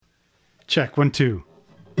Check, 1, 2.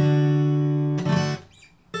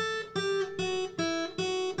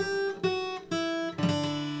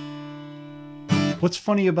 What's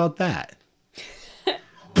funny about that?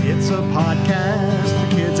 It's a podcast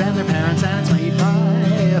for kids and their parents, and it's made by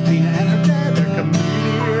Athena and her dad. They're comedians.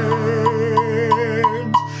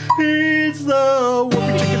 It's the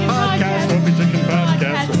Whoopie Chicken Podcast, Whoopie Chicken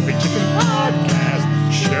Podcast, Whoopie Chicken Podcast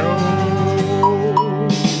Show.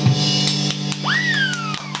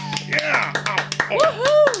 Yeah.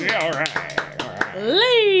 Woohoo! Yeah, all right.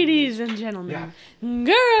 Ladies and gentlemen,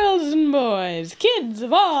 girls and boys, kids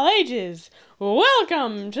of all ages,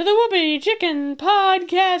 welcome to the Whoopie Chicken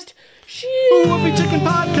Podcast Show. Whoopie Chicken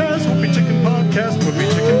Podcast, Whoopie Chicken Podcast,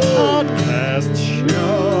 Whoopie Chicken Podcast Show.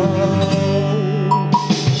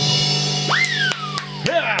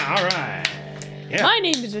 Yeah, all right. Yeah. My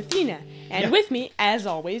name is Athena, and with me, as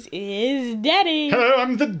always, is Daddy. Hello,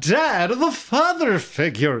 I'm the dad of the father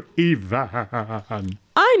figure, Ivan.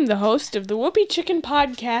 I'm the host of the Whoopie Chicken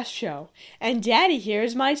Podcast Show, and Daddy here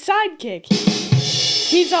is my sidekick.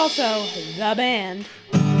 He's also the band.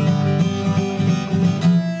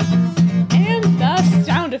 And the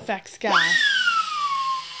sound effects guy.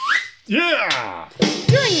 Yeah.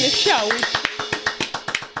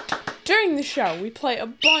 During the show, we play a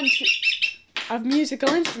bunch of musical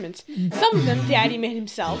instruments. Some of them Daddy made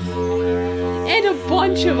himself. And a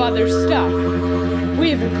bunch of other stuff. We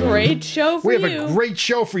have a great show for you. We have a great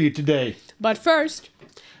show for you today. But first,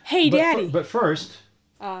 hey Daddy. But first.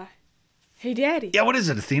 Hey Daddy. Yeah, what is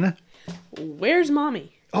it, Athena? Where's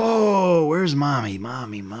Mommy? Oh, where's Mommy?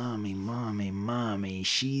 Mommy.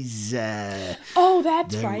 She's, Oh,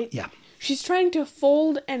 that's right. Yeah. She's trying to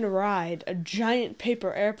fold and ride a giant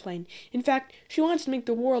paper airplane. In fact, she wants to make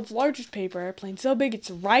the world's largest paper airplane so big it's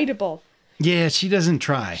rideable. Yeah, she doesn't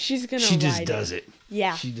try. She's gonna She just ride does it.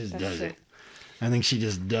 Yeah. She just that's does true. it. I think she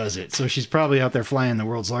just does it. So she's probably out there flying the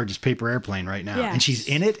world's largest paper airplane right now. Yeah. And she's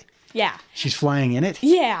in it? Yeah. She's flying in it?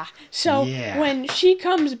 Yeah. So Yeah. when she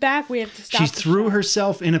comes back, we have to stop. She the threw show.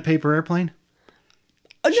 herself in a paper airplane?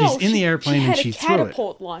 No, she's in the airplane and she had threw a it.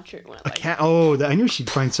 catapult launcher. When it, like, I knew she'd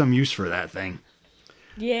find some use for that thing.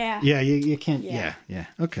 Yeah. Yeah, you can't. Yeah. Yeah.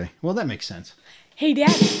 Okay. Well, that makes sense. Hey,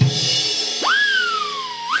 Daddy.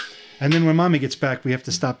 And then when Mommy gets back, we have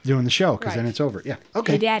to stop doing the show because then Right. it's over. Yeah.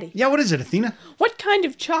 Okay. Hey, Daddy. Yeah, what is it, Athena? What kind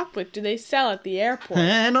of chocolate do they sell at the airport?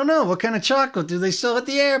 I don't know. What kind of chocolate do they sell at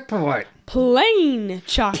the airport? Plain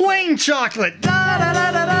chocolate. Plain chocolate. Da da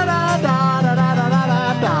da da da da da da da da da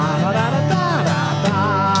da da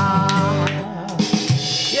da.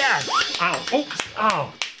 Yeah. Ow. Oops.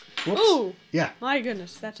 Ow. Whoops. Ooh. Yeah. My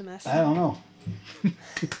goodness, that's a mess. I don't know.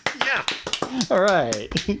 Yeah. All right.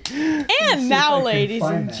 And now, can ladies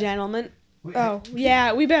find and that. gentlemen. Oh,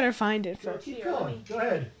 yeah, we better find it first. Keep going. Go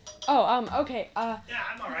ahead. Oh, okay. Yeah,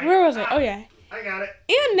 I'm all right. Where was I? Oh, yeah. I got it.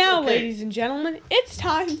 And now, Okay. ladies and gentlemen, it's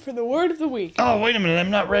time for the word of the week. Oh, wait a minute.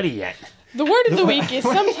 I'm not ready yet. The word of the week is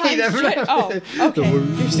sometimes... okay.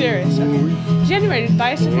 You're serious. Okay. Generated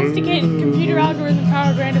by a sophisticated computer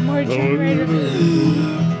algorithm-powered random word generator.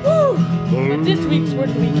 Woo! But this week's word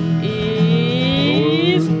of the week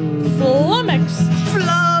is... flummoxed.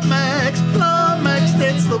 Flummoxed,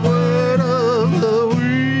 it's the word of the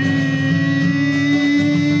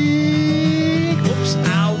week. Whoops,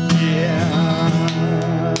 out,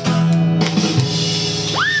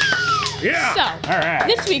 yeah. So, all right.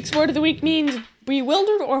 this week's word of the week means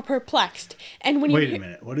bewildered or perplexed. And when you Wait a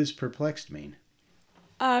minute, what does perplexed mean?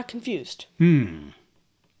 Confused.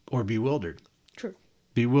 Or bewildered. True.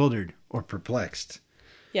 Bewildered or perplexed.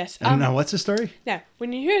 Yes. And now what's the story? Now,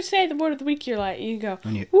 when you hear say the word of the week, you go,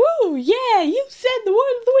 you- woo, yeah, you said the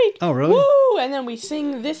word of the week. Oh, really? Woo, and then we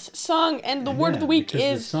sing this song, and the word of the week because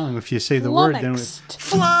is the song, if you say the word, then it's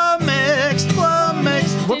flummoxed.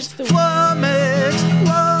 flummoxed, whoops, It's the- flummoxed,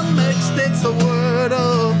 it's the word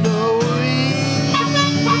of the week.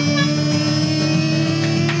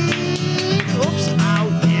 Oops,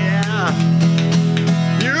 out, yeah.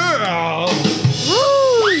 Yeah.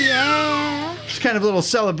 Woo, yeah. It's kind of a little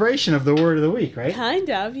celebration of the word of the week, right? Kind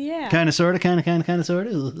of, yeah. Kind of, sort of, kind of, sort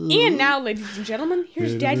of. And now, ladies and gentlemen,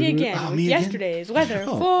 here's Daddy again Oh, with me again? yesterday's weather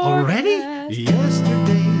Oh, forecast. already?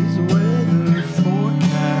 Yesterday's weather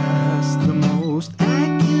forecast, the most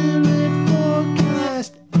accurate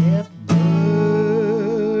forecast ever.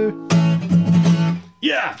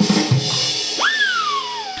 Yeah.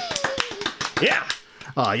 Yeah.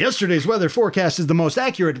 Yesterday's weather forecast is the most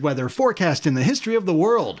accurate weather forecast in the history of the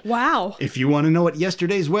world. Wow. If you want to know what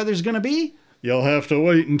yesterday's weather's going to be, You'll have to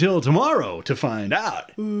wait until tomorrow to find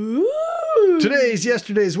out. Ooh.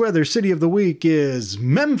 Yesterday's weather city of the week is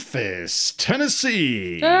Memphis,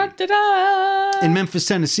 Tennessee. Da, da, da. In Memphis,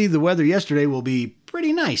 Tennessee, the weather yesterday will be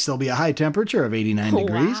pretty nice. There'll be a high temperature of 89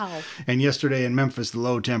 degrees. Wow. And yesterday in Memphis, the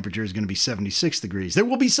low temperature is going to be 76 degrees. There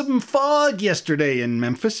will be some fog yesterday in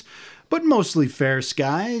Memphis, but mostly fair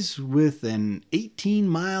skies with an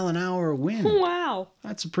 18-mile-an-hour wind. Wow.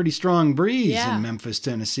 That's a pretty strong breeze Yeah. in Memphis,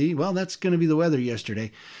 Tennessee. Well, that's going to be the weather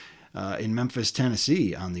yesterday in Memphis,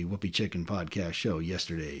 Tennessee on the Whoopie Chicken Podcast Show.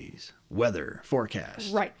 Yesterday's weather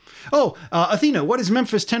forecast. Right. Oh, Athena, what is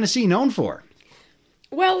Memphis, Tennessee known for?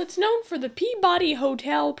 Well, it's known for the Peabody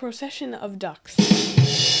Hotel procession of ducks.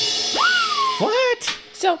 What?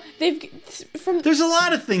 So There's a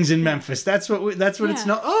lot of things in Memphis. That's what it's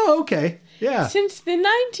known. Oh, okay. Yeah. Since the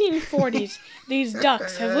 1940s, these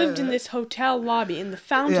ducks have lived in this hotel lobby in the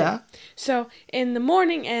fountain. Yeah. So in the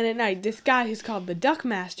morning and at night, this guy who's called the Duck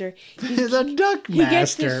Master, The Duck he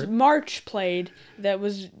gets Master. this march played that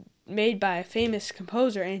was made by a famous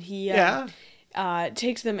composer, and he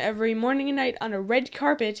takes them every morning and night on a red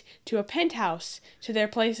carpet to a penthouse, to their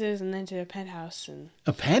places, and then to a penthouse.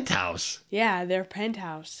 A penthouse? Yeah, their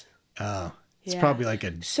penthouse. Oh. It's Yeah. probably like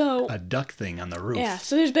a duck thing on the roof. Yeah,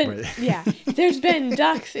 so there's been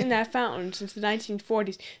ducks in that fountain since the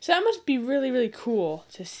 1940s. So that must be really, really cool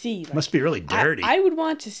to see. Like, must be really dirty. I would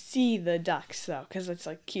want to see the ducks, though, because it's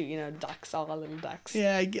like cute, ducks, all the little ducks.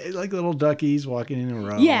 Yeah, like little duckies walking in a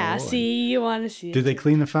row. Yeah, see, you want to see it. Did they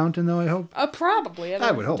clean the fountain, though, I hope? Probably.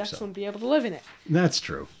 I would hope ducks so. wouldn't be able to live in it. That's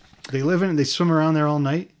true. They live in it, they swim around there all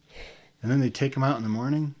night, and then they take them out in the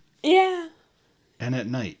morning Yeah. and at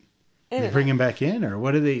night. And They bring them back in, or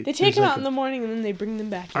what do they... They take them out in the morning, and then they bring them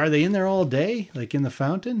back in. Are they in there all day, like in the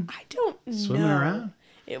fountain? I don't know. Swimming around?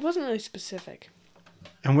 It wasn't really specific.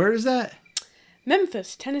 And where is that?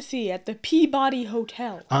 Memphis, Tennessee, at the Peabody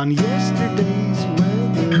Hotel. On yesterday's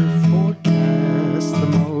weather forecast, the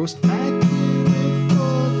most accurate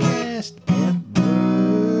forecast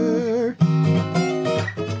ever.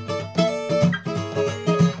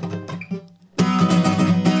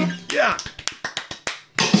 Yeah!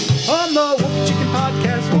 On the Whoopie Chicken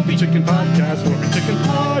Podcast, Whoopie Chicken Podcast, Whoopie Chicken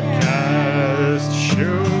Podcast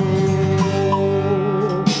Show.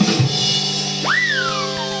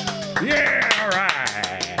 Yeah,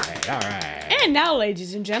 all right. And now,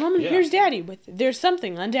 ladies and gentlemen, here's Daddy with There's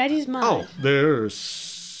Something on Daddy's Mind. Oh, there's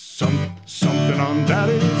something on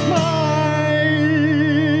Daddy's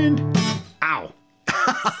mind. Ow.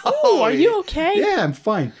 Oh, are you okay? Yeah, I'm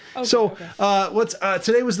fine. Okay, so, okay.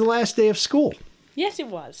 Today was the last day of school. Yes, it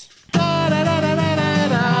was.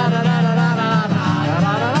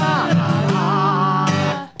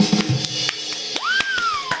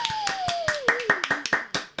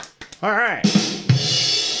 All right.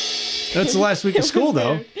 That's the last week of school,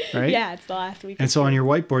 though, right? Yeah, it's the last week. And so on your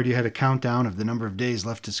whiteboard, you had a countdown of the number of days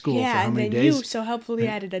left to school for how and many then days? you so helpfully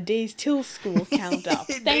added a days till school count up.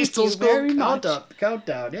 Days Thank till you school very much.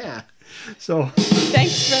 Countdown, yeah. So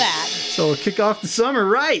Thanks for that. So kick off the summer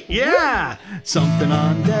right. Yeah. Something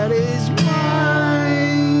on Daddy's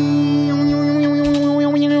mind.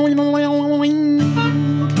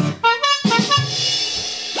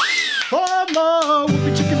 On the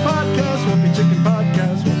Whoopie Chicken Podcast, Whoopie Chicken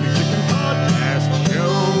Podcast, Whoopie Chicken Podcast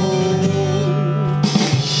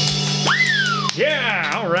Show.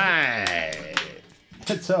 Yeah, all right.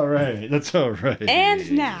 That's all right. That's all right.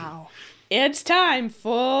 And now, it's time for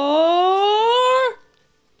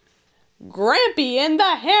Grampy and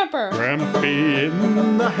the Hamper. Grampy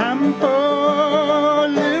in the hamper,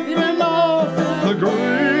 living off the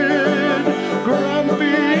grid. Grampy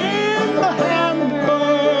in the hamper,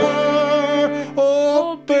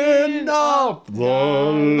 open up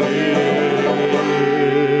the lid.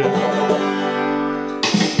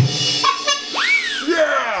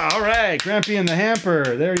 Yeah, all right, Grampy in the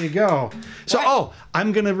hamper. There you go. So,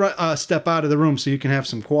 I'm going to step out of the room so you can have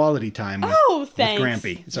some quality time with, Thanks. with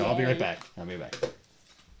Grampy. So, I'll be right back.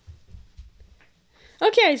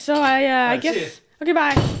 Okay, so I see ya. guess... Okay,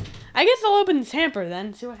 bye. I guess I'll open this hamper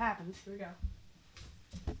then, see what happens. Here we go.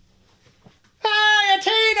 Hi,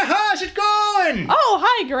 Athena, how's it going? Oh,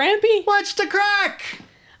 hi, Grampy. What's the crack?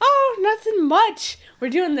 Oh, nothing much. We're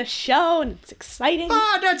doing the show, and it's exciting.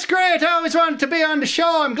 Oh, that's great. I always wanted to be on the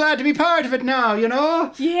show. I'm glad to be part of it now, you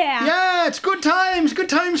know? Yeah. Yeah, it's good times. Good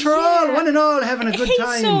times for all. One and all having a good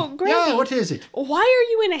time. So, Grampy, yeah, what is it? Why are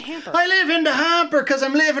you in a hamper? I live in the hamper because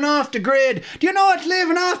I'm living off the grid. Do you know what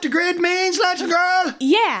living off the grid means, little girl?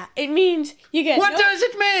 Yeah, it means you get... What does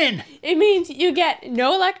it mean? It means you get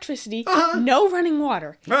no electricity, no running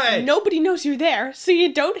water. Right. Nobody knows you're there, so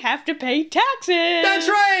you don't have to pay taxes. That's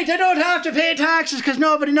right. I don't have to pay taxes because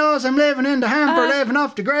nobody knows I'm living in the hamper, living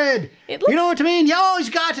off the grid. You know what I mean? You always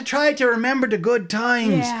got to try to remember the good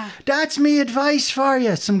times. Yeah. That's me advice for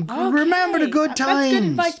you. Remember the good times. That's good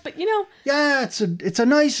advice, but you know... Yeah, it's a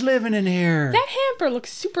nice living in here. That hamper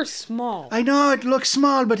looks super small. I know it looks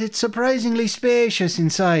small, but it's surprisingly spacious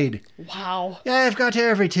inside. Wow. Yeah, I've got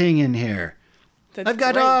everything in here. I've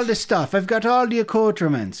got great. all the stuff. I've got all the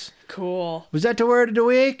accoutrements. Cool. Was that the word of the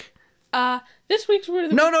week? This week's word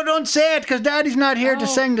of the week... No, don't say it, because Daddy's not here to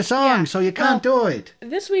sing the song, so you can't do it.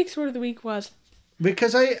 This week's word of the week was...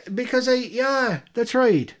 Because I, yeah, that's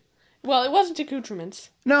right. Well, it wasn't accoutrements.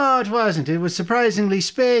 No, it wasn't. It was surprisingly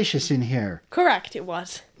spacious in here. Correct, it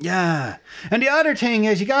was. Yeah. And the other thing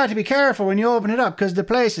is you got to be careful when you open it up because the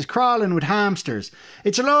place is crawling with hamsters.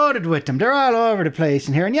 It's loaded with them. They're all over the place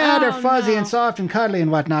in here. And yeah, they're fuzzy and soft and cuddly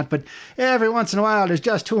and whatnot, but every once in a while there's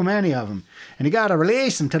just too many of them. And you got to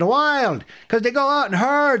release them to the wild because they go out in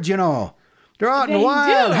herds, you know. They're out in the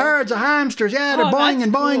wild, herds of hamsters. Yeah, they're boing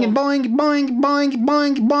and boing and boing and boing and boing and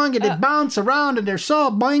boing and boing and they bounce around and they're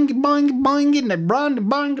so boing and boing and boing and they run and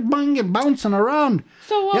boing and boing and bouncing around.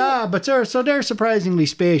 Yeah, but they're surprisingly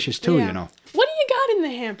spacious too, you know. What do you got in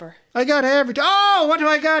the hamper? I got everything. Oh, what do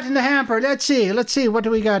I got in the hamper? Let's see. What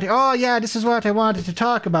do we got here? Oh, yeah, this is what I wanted to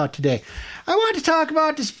talk about today. I want to talk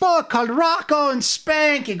about this book called Rocko and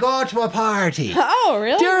Spanky Go to a Party. Oh,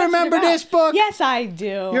 really? Do you remember this book? Yes, I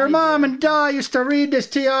do. Your mom and dad used to read this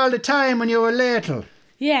to you all the time when you were little.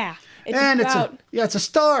 Yeah. It's a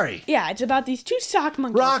story. Yeah, it's about these two sock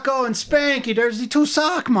monkeys. Rocko and Spanky. There's the two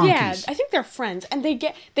sock monkeys. Yeah, I think they're friends, and they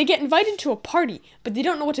get invited to a party, but they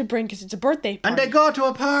don't know what to bring because it's a birthday party. And they go to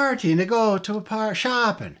a party, and they go to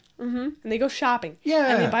shopping. Mm-hmm. And they go shopping.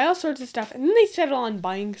 Yeah. And they buy all sorts of stuff, and then they settle on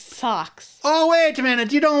buying socks. Oh, wait a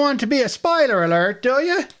minute. You don't want to be a spoiler alert, do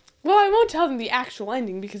you? Well, I won't tell them the actual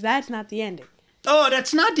ending because that's not the ending. Oh,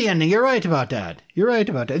 that's not the ending. You're right about that.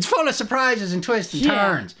 It's full of surprises and twists and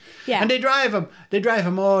turns. Yeah. And they drive a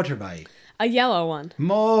motorbike. A yellow one.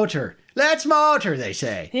 Motor. Let's motor, they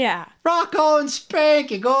say. Yeah. Rocko and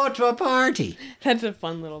Spanky go to a party. That's a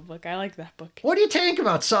fun little book. I like that book. What do you think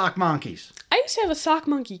about sock monkeys? I used to have a sock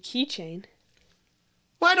monkey keychain.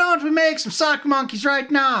 Why don't we make some sock monkeys right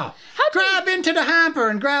now? Grab into the hamper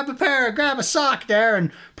and grab a sock there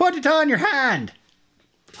and put it on your hand.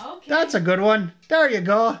 Okay. That's a good one. There you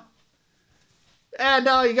go. And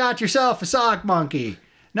now you got yourself a sock monkey.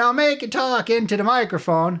 Now make it talk into the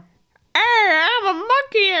microphone. Hey, I'm a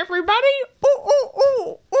monkey, everybody. Ooh, ooh,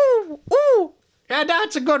 ooh, ooh, ooh. Yeah,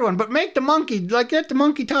 that's a good one. But make the monkey, let the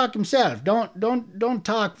monkey talk himself. Don't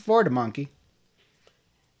talk for the monkey.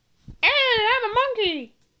 Hey, I'm a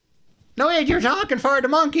monkey. No, wait, you're talking for the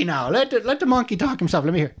monkey now. Let the monkey talk himself.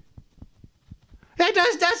 Let me hear. Hey,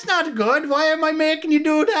 that's not good. Why am I making you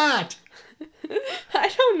do that? I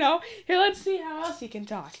don't know. Here, let's see how else he can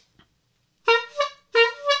talk.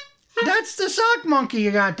 That's the sock monkey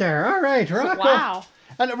you got there. All right, Rocko. Wow.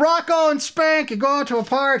 And Rocko and Spanky go to a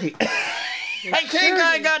party. I think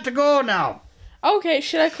I got to go now. Okay,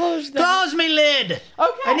 should I close the... Close me lid.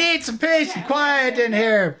 Okay. I need some peace and quiet in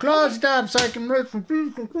here. Close it up so I can...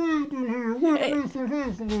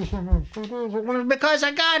 Because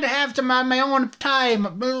I got to have some on my own time.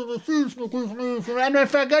 And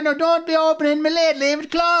if I'm gonna... Don't be opening my lid. Leave it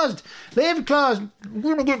closed. Leave it closed. I'm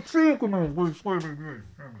going to get sick.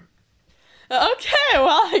 Okay,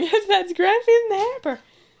 well, I guess that's Grampy in the hamper.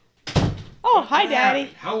 Oh, hi, Daddy.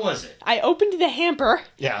 How was it? I opened the hamper.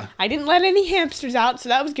 Yeah. I didn't let any hamsters out, so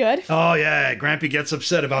that was good. Oh, yeah. Grampy gets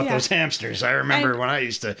upset about those hamsters. I remember when I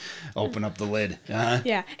used to open up the lid.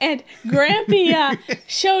 Yeah, and Grampy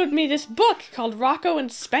showed me this book called Rocko and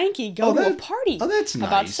Spanky Go to a Party. Oh, that's nice.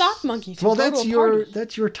 About sock monkeys. Well, that's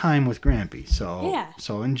your time with Grampy, so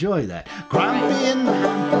enjoy that. Grampy in the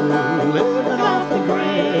hamper, living off the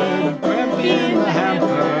grid. Grampy in the hamper,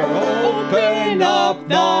 open up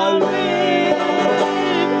the lid.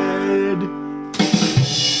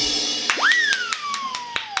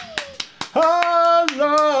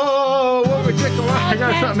 Hello, Whoopie Chicken. I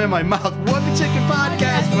got something in my mouth. Whoopie Chicken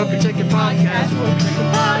Podcast. Whoopie Chicken Podcast. Whoopie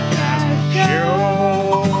Chicken Podcast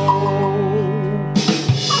Show.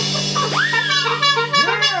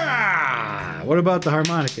 Yeah. What about the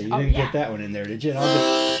harmonica? You didn't get that one in there, did you?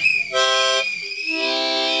 I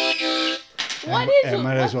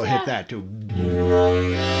might as well hit that too.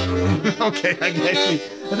 Okay, I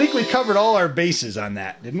think we covered all our bases on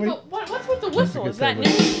that, didn't we? What's with the whistle? Is that new?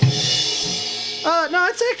 No,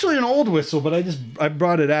 it's actually an old whistle, but I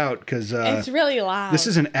brought it out because it's really loud. This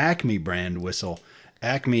is an Acme brand whistle.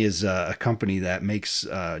 Acme is a company that makes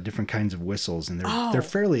different kinds of whistles, and they're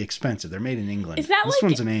fairly expensive. They're made in England. Is that this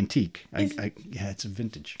one's an antique. Yeah, it's a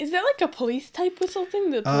vintage. Is that like a police type whistle thing?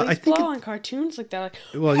 The police blow on cartoons, like they're like.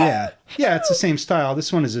 Well, yeah, it's the same style.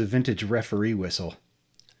 This one is a vintage referee whistle.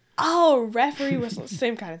 Oh, referee whistle,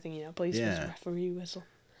 same kind of thing, police whistle, referee whistle.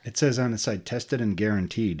 It says on the side, tested and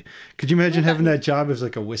guaranteed. Could you imagine having that job as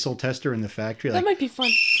like a whistle tester in the factory? That might be fun.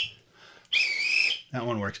 That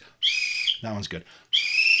one works. That one's good.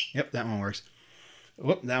 Yep, that one works.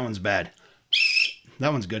 Whoop, that one's bad.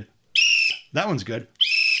 That one's good. That one's good.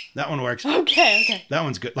 That one works. Okay. That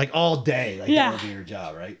one's good. Like all day. Like that would be your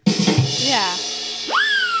job, right? Yeah.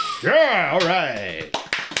 Yeah, all right.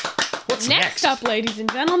 What's next up, ladies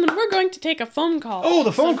and gentlemen, we're going to take a phone call. Oh,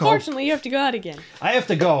 the phone call. Unfortunately, you have to go out again. I have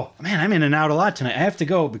to go. Man, I'm in and out a lot tonight. I have to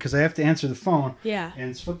go because I have to answer the phone. Yeah.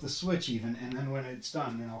 And flip the switch even, and then when it's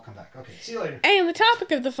done, then I'll come back. Okay, see you later. And the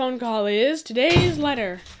topic of the phone call is today's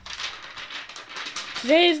letter.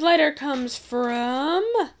 Today's letter comes from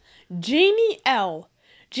Jamie L.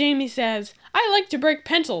 Jamie says, I like to break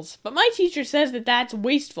pencils, but my teacher says that that's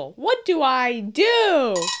wasteful. What do I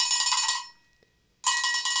do?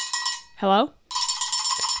 Hello?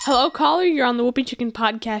 Hello, caller. You're on the Whoopie Chicken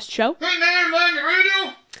Podcast Show. Hey, man, am I on the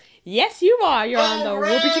radio? Yes, you are. You're on the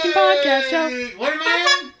Whoopie Chicken Podcast Show. What am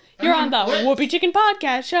I on? You're on the Whoopie Chicken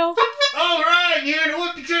Podcast Show. All right, you're the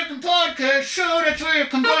Whoopie Chicken Podcast Show. That's where you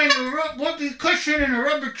combine the whoopie cushion and a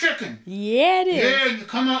rubber chicken. Yeah, it is. Yeah, you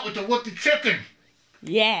come out with the whoopie chicken.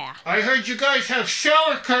 Yeah. I heard you guys have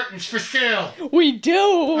shower curtains for sale. We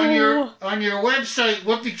do. On your website,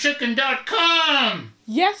 whoopiechicken.com.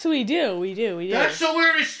 Yes, we do. We do. That's the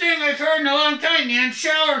weirdest thing I've heard in a long time, man.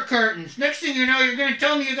 Shower curtains. Next thing you know, you're going to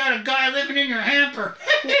tell me you got a guy living in your hamper.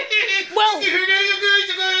 Well, we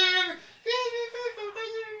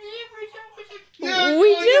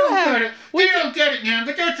do have. They don't get it, man,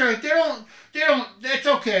 but that's all right. They don't, that's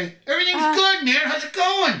okay. Everything's good, man. How's it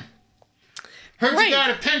going? Heard you got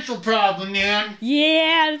a pencil problem, man.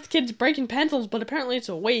 Yeah, this kid's breaking pencils, but apparently it's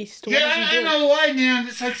a waste. I know why, man.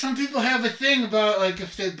 It's like some people have a thing about, like,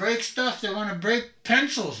 if they break stuff, they want to break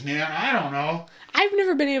pencils, man. I don't know. I've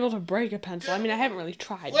never been able to break a pencil. I mean, I haven't really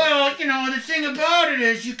tried. Well, the thing about it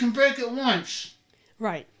is you can break it once.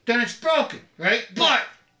 Right. Then it's broken, right? But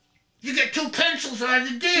you get two pencils out of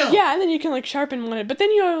the deal. Yeah, and then you can, like, sharpen one end. But then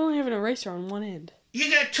you only have an eraser on one end. You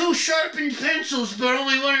got two sharpened pencils, but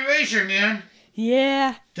only one eraser, man.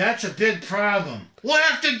 Yeah. That's a big problem. We'll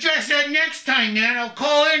have to address that next time, man. I'll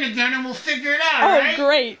call in again and we'll figure it out, right? Oh,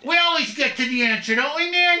 great. We always get to the answer, don't we,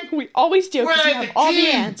 man? We always do, because we have all the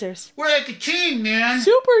answers. We're like a team, man.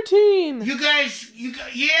 Super team. You guys,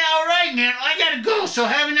 yeah, all right, man. I gotta go, so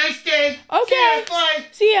have a nice day. Okay. See ya, bye.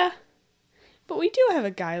 See ya. But we do have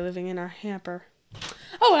a guy living in our hamper.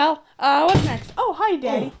 Oh, well, what's next? Oh, hi,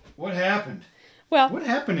 Daddy. Oh, what happened? Well. What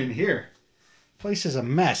happened in here? The place is a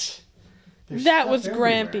mess. That was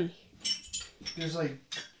Grampy. There's like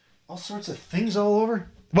all sorts of things all over.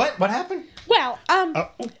 What? What happened? Well,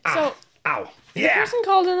 so the person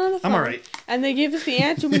called in on the phone. I'm all right. And they gave us the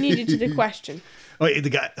answer we needed to the question. Wait, the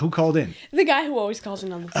guy who called in? The guy who always calls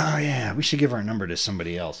in on the phone. Oh yeah, we should give our number to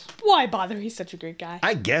somebody else. Why bother? He's such a great guy.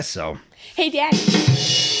 I guess so. Hey, Daddy.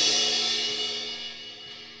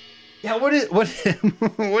 Yeah, what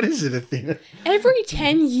is it, Athena? Every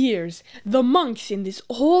 10 years, the monks in this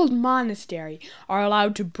old monastery are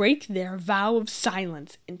allowed to break their vow of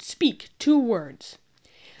silence and speak 2 words.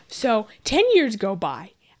 So, 10 years go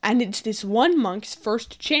by, and it's this one monk's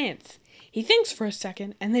first chance. He thinks for a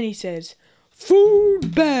second, and then he says,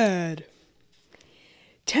 "Food bad."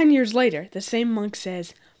 10 years later, the same monk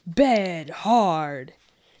says, "Bed hard."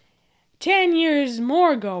 10 years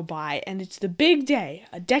more go by, and it's the big day,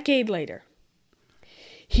 a decade later.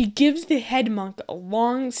 He gives the head monk a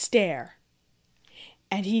long stare,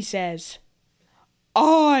 and he says,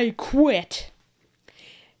 "I quit."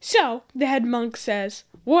 So, the head monk says,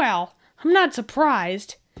 "Well, I'm not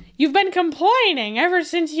surprised. You've been complaining ever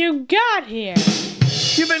since you got here."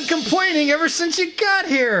 You've been complaining ever since you got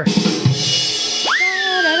here. Oh,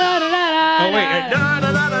 wait.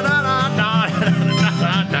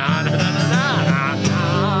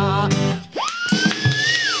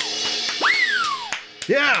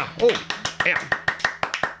 Yeah. Oh, yeah.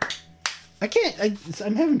 I can't.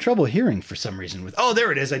 I'm having trouble hearing for some reason. Oh,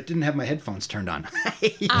 there it is. I didn't have my headphones turned on.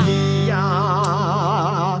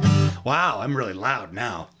 Wow, I'm really loud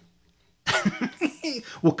now.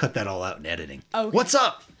 We'll cut that all out in editing. Okay. What's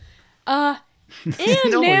up?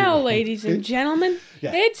 Now, ladies and gentlemen,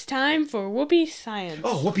 it's time for Whoopie Science.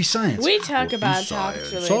 Oh, Whoopie Science. We talk about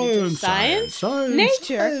topics related to science,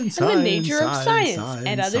 nature, and the nature of science,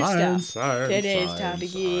 and other stuff. Today's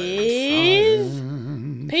topic is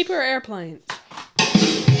paper airplanes.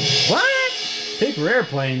 What? Paper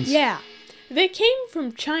airplanes? Yeah. They came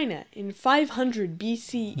from China in 500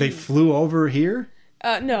 BCE. They flew over here?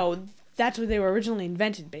 No. That's what they were originally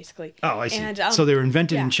invented, basically. Oh, I see. And, so they were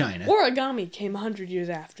invented in China. Origami came 100 years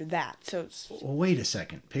after that. So it's... Well, wait a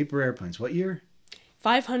second. Paper airplanes. What year?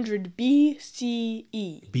 500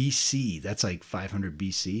 BCE. BC. That's like 500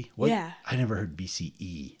 BC? What? Yeah. I never heard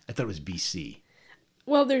BCE. I thought it was BC.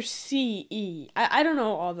 Well, there's CE. I don't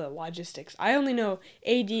know all the logistics. I only know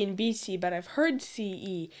AD and BC, but I've heard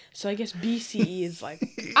CE. So I guess BCE is like...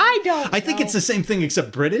 I don't know. I think it's the same thing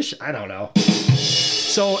except British. I don't know.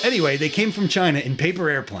 So anyway, they came from China in paper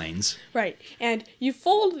airplanes. Right, and you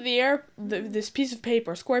fold this piece of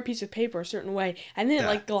paper, square piece of paper, a certain way, and then it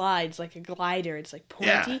like glides like a glider. It's like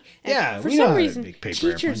pointy. And for some reason,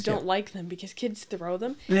 teachers don't like them because kids throw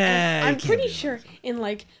them. Yeah, I'm pretty sure in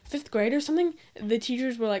like 5th grade or something, the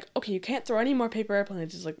teachers were like, "Okay, you can't throw any more paper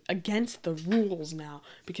airplanes. It's like against the rules now,"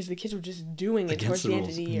 because the kids were just doing it towards the end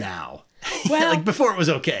of the year. Now, well, like before it was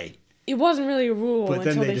okay. It wasn't really a rule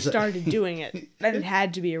until they started doing it. Then it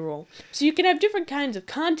had to be a rule. So you can have different kinds of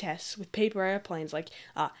contests with paper airplanes, like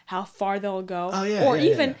how far they'll go, or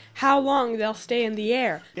even how long they'll stay in the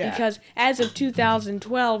air. Yeah. Because as of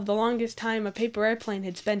 2012, the longest time a paper airplane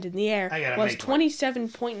had spent in the air was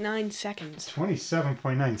 27.9 seconds.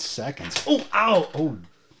 27.9 seconds. Oh, ow! Oh,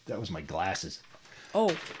 that was my glasses.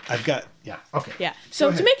 Oh. I've got, okay. Yeah,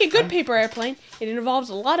 so to make a good paper airplane, it involves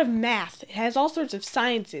a lot of math. It has all sorts of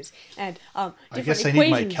sciences and different equations. I guess I need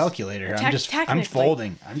my calculator here. I'm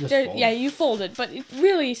folding. Yeah, you fold it, but it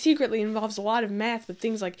really secretly involves a lot of math with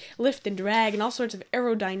things like lift and drag and all sorts of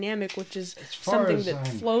aerodynamic, which is something that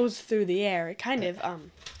flows through the air. It kind of,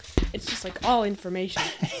 it's just like all information.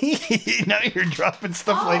 Now you're dropping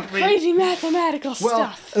stuff like me. Crazy mathematical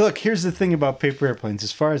stuff. Look, here's the thing about paper airplanes.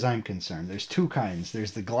 As far as I'm concerned, there's two kinds.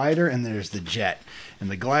 There's the glider and there's the jet. And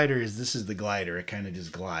the glider this is the glider. It kind of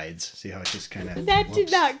just glides. See how it just kind of... That did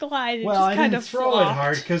not glide. It well, just kind of throw it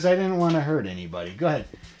hard because I didn't want to hurt anybody. Go ahead.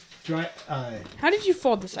 How did you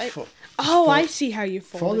fold this? I see how you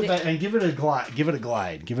folded it. Fold it back and give it a glide. Give it a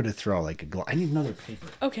glide. Give it a throw like a glide. I need another paper.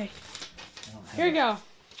 Okay. Here we go.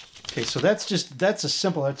 Okay, so that's a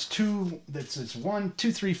simple. It's 1,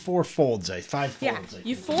 2, 3, 4 folds. 5 folds.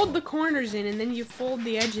 You fold the corners in, and then you fold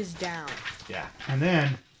the edges down. Yeah, and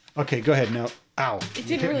then go ahead now. Ow! It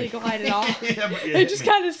didn't really glide at all. It just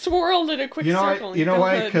kind of swirled in a quick circle. You know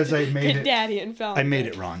why? Because I made it. Daddy and fell. I made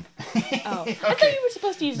it wrong. Oh, okay. I thought you were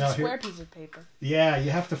supposed to use a square piece of paper. Yeah,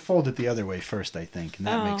 you have to fold it the other way first, I think, and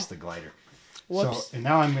that makes the glider. Whoops. So, and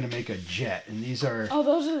now I'm going to make a jet, and these are... Oh,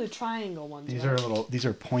 those are the triangle ones. These are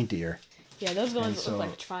pointier. Yeah, those are the ones that look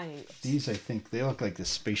like triangles. These, I think, they look like the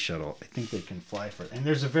space shuttle. I think they can fly for it. And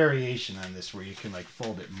there's a variation on this where you can, like,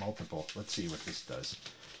 fold it multiple. Let's see what this does.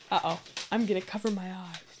 Uh-oh. I'm going to cover my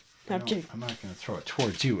eyes. No, I'm kidding. I'm not going to throw it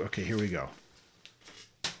towards you. Okay, here we go.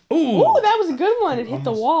 Ooh, that was a good one. It hit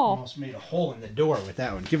the wall. Almost made a hole in the door with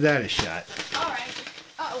that one. Give that a shot. All right.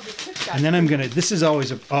 The tip got and then I'm going to... This is always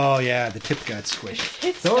the tip got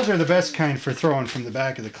squished. Those are the best kind for throwing from the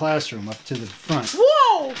back of the classroom up to the front.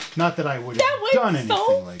 Whoa! Not that I would have done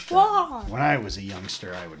anything like that. When I was a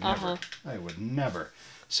youngster, I would never. I would never.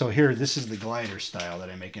 So here, this is the glider style that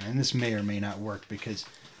I'm making. And this may or may not work because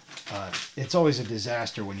it's always a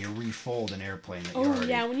disaster when you refold an airplane.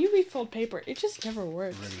 When you refold paper, it just never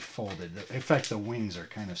works. Already folded. In fact, the wings are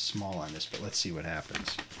kind of small on this, but let's see what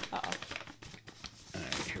happens. Uh-oh. All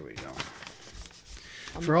right, here we go.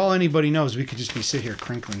 For all anybody knows, we could just be sitting here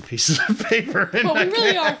crinkling pieces of paper. And we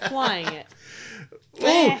really are flying it.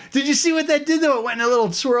 Oh, did you see what that did, though? It went in a little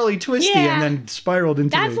swirly twisty and then spiraled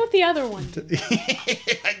into That's what the other one did.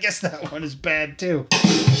 I guess that one is bad, too.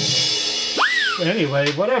 But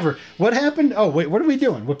anyway, whatever. What happened? Oh, wait, what are we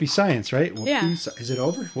doing? Whoopie Science, right? Is it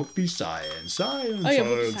over? Whoopie Science. Science. Oh, yeah,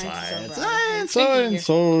 Whoopie Science is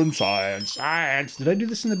over. Science. Did I do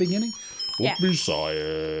this in the beginning? Yeah. Whoopie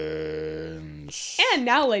Science. And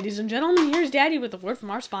now, ladies and gentlemen, here's Daddy with a word from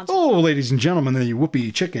our sponsor. Oh, ladies and gentlemen, the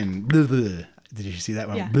Whoopie Chicken. Blah, blah. Did you see that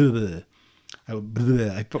one? Yeah. Blah, blah.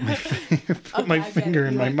 I put my finger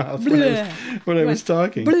in my mouth when I was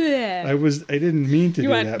talking. Blah. I didn't mean to do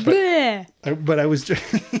that, but Yeah. But I was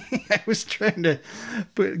I was trying to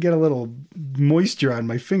get a little moisture on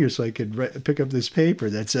my finger so I could pick up this paper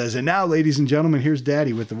that says, and now, ladies and gentlemen, here's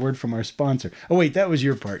Daddy with the word from our sponsor. Oh, wait, that was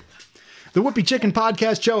your part. The Whoopie Chicken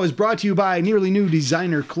Podcast Show is brought to you by nearly new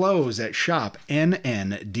designer clothes at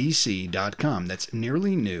shopnndc.com. That's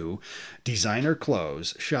nearly new designer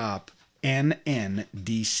clothes. Shop nndc.com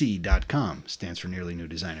stands for nearly new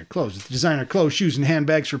designer clothes. It's designer clothes, shoes, and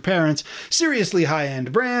handbags for parents, seriously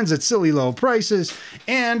high-end brands at silly low prices,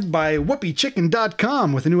 and by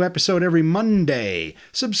whoopiechicken.com with a new episode every Monday.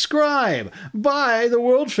 Subscribe. Buy the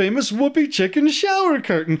world-famous Whoopie Chicken shower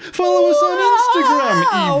curtain. Follow us on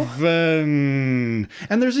Instagram, even.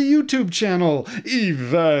 And there's a YouTube channel,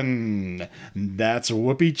 even. That's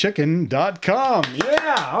whoopiechicken.com.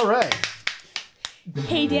 Yeah, all right.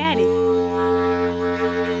 Hey, Daddy.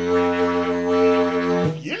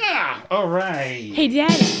 Yeah, all right. Hey,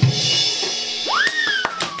 Daddy.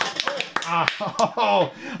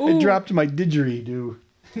 Oh, I dropped my didgeridoo.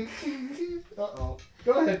 Uh-oh.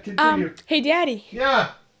 Go ahead, continue. Hey, Daddy.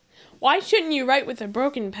 Yeah. Why shouldn't you write with a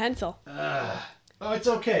broken pencil? Oh, it's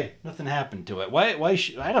okay. Nothing happened to it. Why I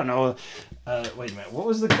don't know. Wait a minute. What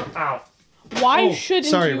was the... Ow. Why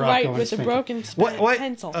shouldn't you Rocko write and with a Spanky. broken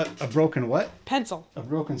pencil? A broken what? Pencil. A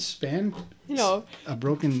broken span? You know. A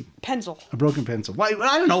broken... Pencil. A broken pencil. Why?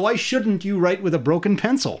 I don't know. Why shouldn't you write with a broken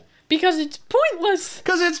pencil? Because it's pointless.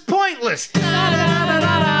 Because it's pointless.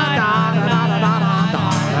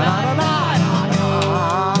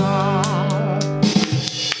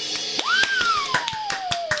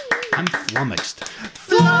 I'm flummoxed.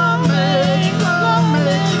 Flummoxed,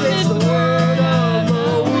 flummoxed, it's the word of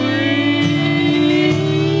the week.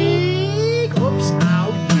 Whoops,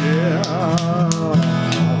 out,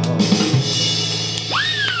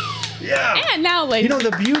 yeah. And now, ladies. You know,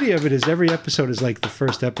 the beauty of it is every episode is like the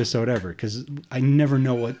first episode ever, because I never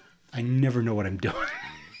know what I'm doing.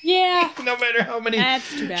 Yeah. No matter how many That's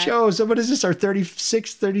too bad. shows. What is this, our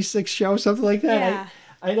 36th show, something like that? Yeah.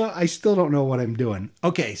 I still don't know what I'm doing.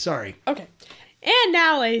 Okay, sorry. Okay. And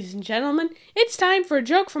now, ladies and gentlemen, it's time for a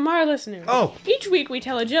joke from our listeners. Oh. Each week we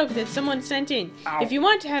tell a joke that someone sent in. Ow. If you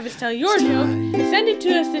want to have us tell your joke, send it to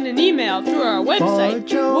us in an email through our website,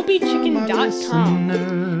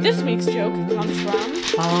 whoopiechicken.com. This week's joke comes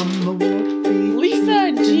from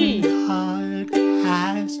Lisa G.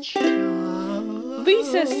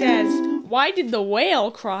 Lisa says, why did the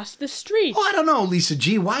whale cross the street? Oh, I don't know, Lisa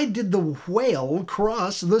G. Why did the whale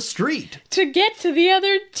cross the street? To get to the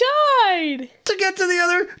other tide. To get to the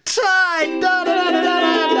other side. Da, da, da, da, da,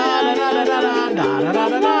 da, da, da, da, da,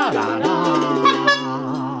 da,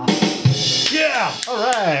 da. Yeah, all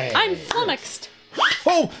right. I'm flummoxed.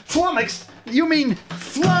 Oh, flummoxed. You mean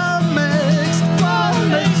flummoxed.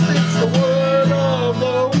 Flummoxed. It's the word of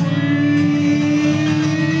the week.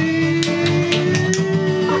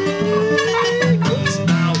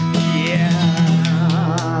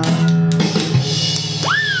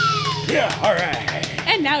 Yeah, all right.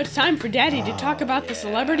 And now it's time for Daddy to talk about the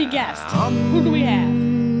celebrity guest. Who do we have?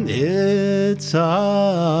 It's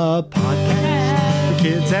a podcast for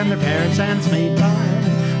kids and their parents, and it's made by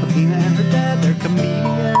Athena and her dad. They're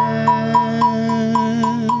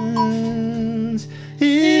comedians.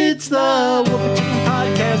 It's the Whoopie Chicken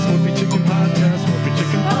Podcast, Whoopie Chicken Podcast, Whoopie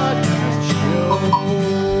Chicken Podcast Show.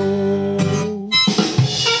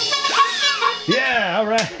 Yeah, all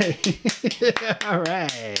right. All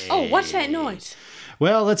right. Oh, what's that noise?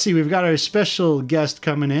 Well, let's see. We've got our special guest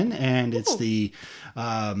coming in, and it's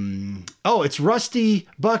it's Rusty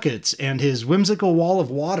Buckets and his Whimsical Wall of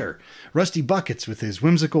Water. Rusty Buckets with his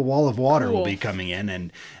Whimsical Wall of Water will be coming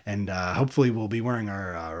in, and hopefully we'll be wearing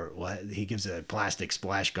our he gives plastic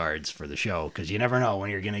splash guards for the show, because you never know when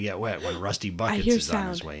you're going to get wet when Rusty Buckets is on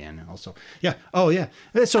his way in. Also, yeah. Oh, yeah.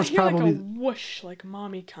 So it's probably like a whoosh, like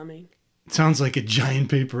mommy coming. Sounds like a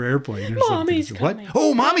giant paper airplane or Mommy's something. coming. What?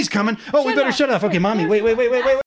 Oh, mommy's coming. Oh, we better shut off. Okay, mommy. Wait.